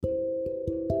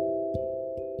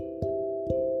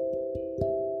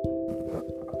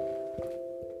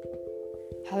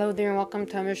Hello there and welcome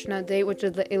to Mishnah Day, which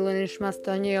is the Elon Ishmas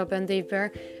Daniel ben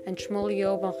Dever and Shmuel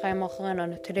Yob and Chaim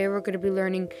Alchanan. Today we're going to be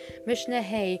learning Mishnah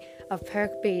Hay of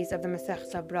Perek Beis of the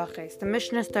Masechta Brachos. The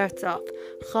Mishnah starts off: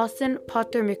 Chasson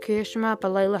pater mikriya Shema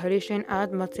b'layla harishin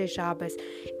ad Motzei Shabbos.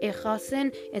 A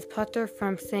Chasson is pater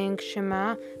from saying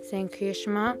Shema, saying Kriya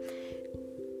Shema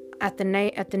at the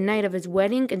night of his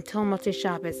wedding until Motzei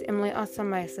Shabbos. Imle asa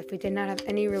ma'aseh, if he did not have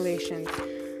any relations.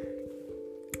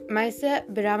 There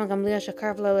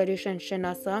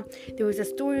was a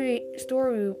story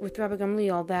with Rabbi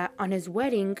Gamliel that on his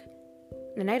wedding,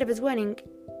 the night of his wedding,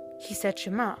 he said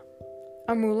Shema.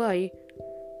 Amrulai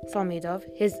Salmidav,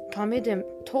 his Talmidim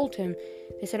told him,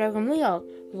 they said, Rabbi Gamliel,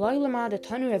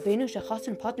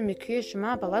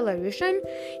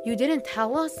 you didn't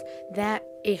tell us that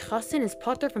a chassan is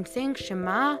pater from saying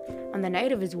Shema on the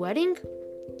night of his wedding?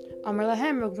 Amar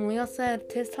lahem, Rabbi Gamliel said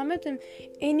to his Talmidim,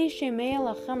 Eini shemei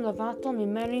lachem levatal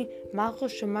mimeni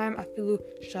malchus shemayim afilu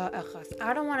sha'echas.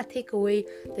 I don't want to take away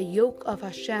the yoke of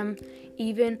Hashem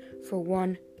even for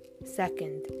 1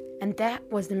 second. And that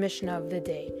was the Mishnah of the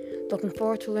day. Looking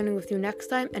forward to learning with you next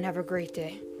time, and have a great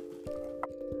day.